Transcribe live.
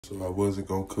So I wasn't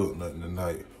gonna cook nothing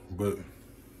tonight, but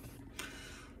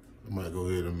I might go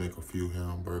ahead and make a few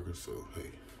hamburgers, so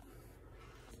hey,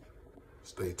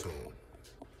 stay tuned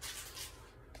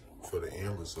for the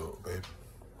end result, baby.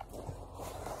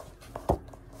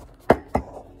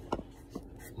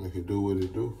 Make it do what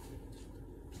it do.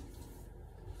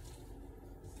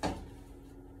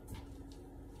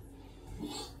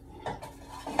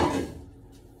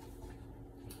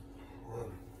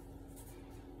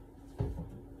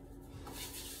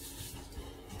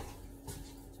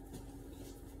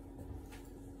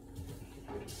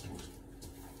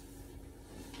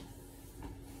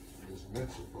 This mess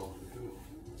is supposed to do.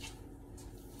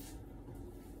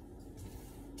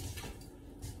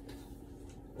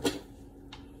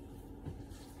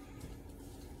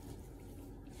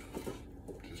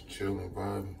 Just chilling,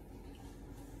 vibing.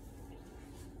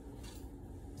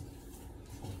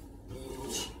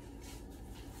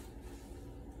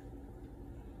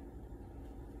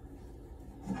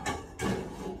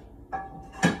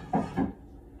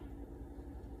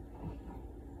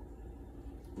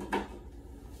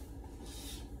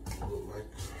 Look like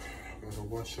I gotta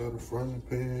wash out the frying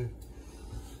pan.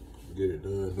 Get it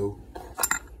done though.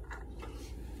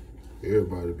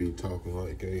 Everybody be talking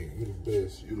like, hey, you the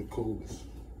best, you the coolest.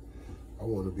 I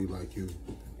want to be like you.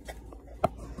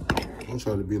 Don't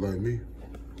try to be like me.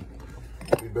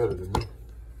 Be better than me.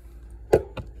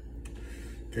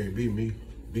 Can't be me.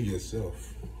 Be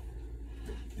yourself.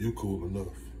 You cool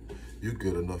enough. You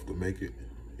good enough to make it.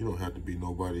 You don't have to be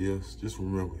nobody else. Just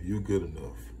remember, you good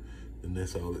enough. And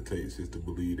that's all it takes is to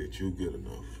believe that you good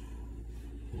enough.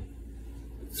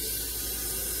 It's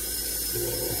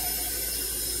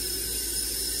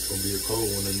gonna be a cold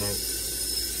one tonight.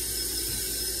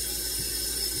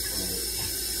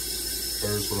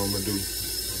 First, what I'm gonna do, I'm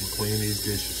gonna clean these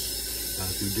dishes. Got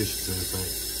a few dishes in the sink.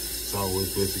 It's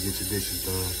always best to get your dishes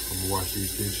done. I'm gonna wash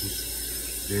these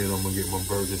dishes. Then I'm gonna get my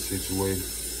burgers situated.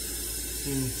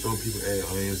 Some people add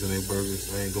onions in their burgers.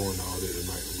 I ain't going all that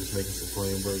tonight. I'm just making some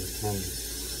plain burgers. Boom.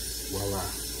 Voila.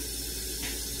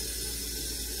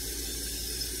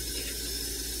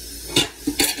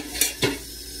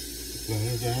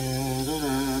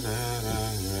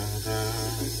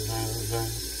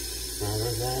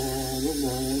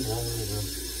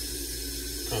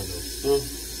 Kind of stuff.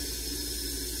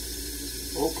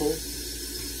 Okay.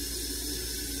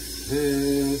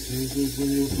 There seems when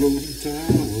you're floating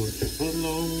tower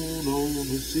alone on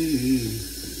the sea.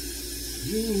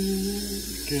 You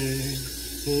can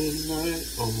put light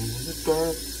on the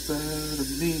dark side of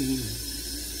me.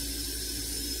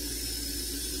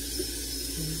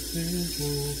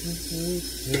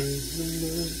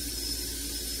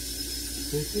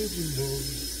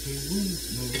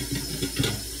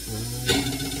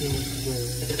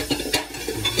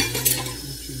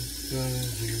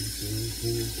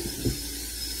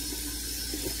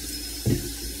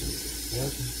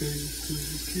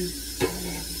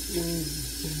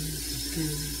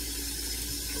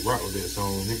 Rock with that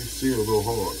song, nigga. Seal go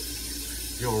hard.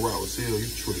 If you don't rock with Seal, you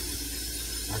tripping.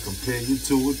 I compare you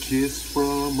to a kiss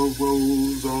from a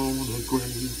rose on a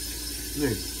grave.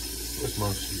 Nigga, that's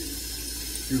my shit.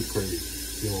 You crazy.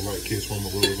 You don't like Kiss from a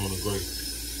Rose on a Grave.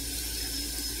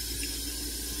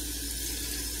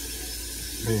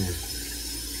 Man,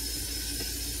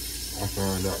 I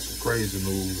found out some crazy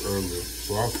news earlier.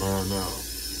 So I found out,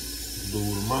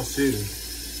 dude in my city,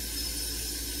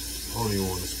 I don't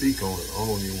even want to speak on it. I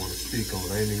don't even want to speak on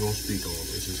it. I ain't even going to speak on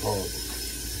it. It's just horrible.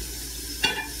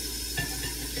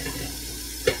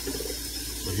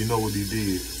 But you know what he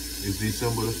did? It's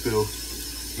December the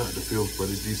 5th. Not the 5th,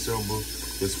 but it's December.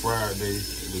 It's Friday,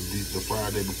 the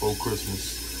Friday before Christmas.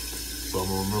 So I'm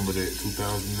going to remember that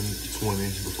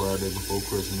 2020, the Friday before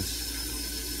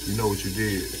Christmas. You know what you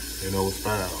did, and that was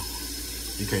foul.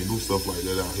 You can't do stuff like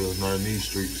that out here, not in these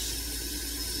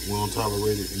streets. We don't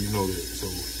tolerate it, and you know that. So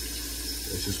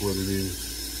that's just what it is.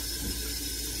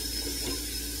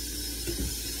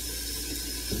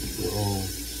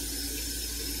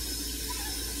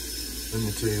 Let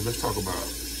me tell you, let's talk about,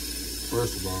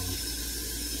 first of all,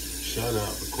 shout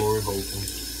out to Corey Holcomb.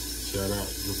 Shout out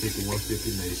to the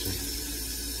 5150 Nation.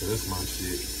 So that's my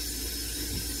shit.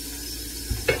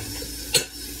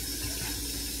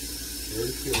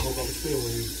 I hope I'm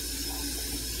feeling you.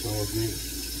 It's all good.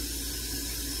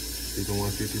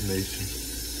 5150 Nation.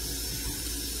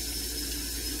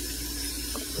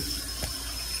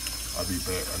 I'll be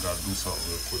back. I gotta do something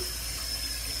real quick.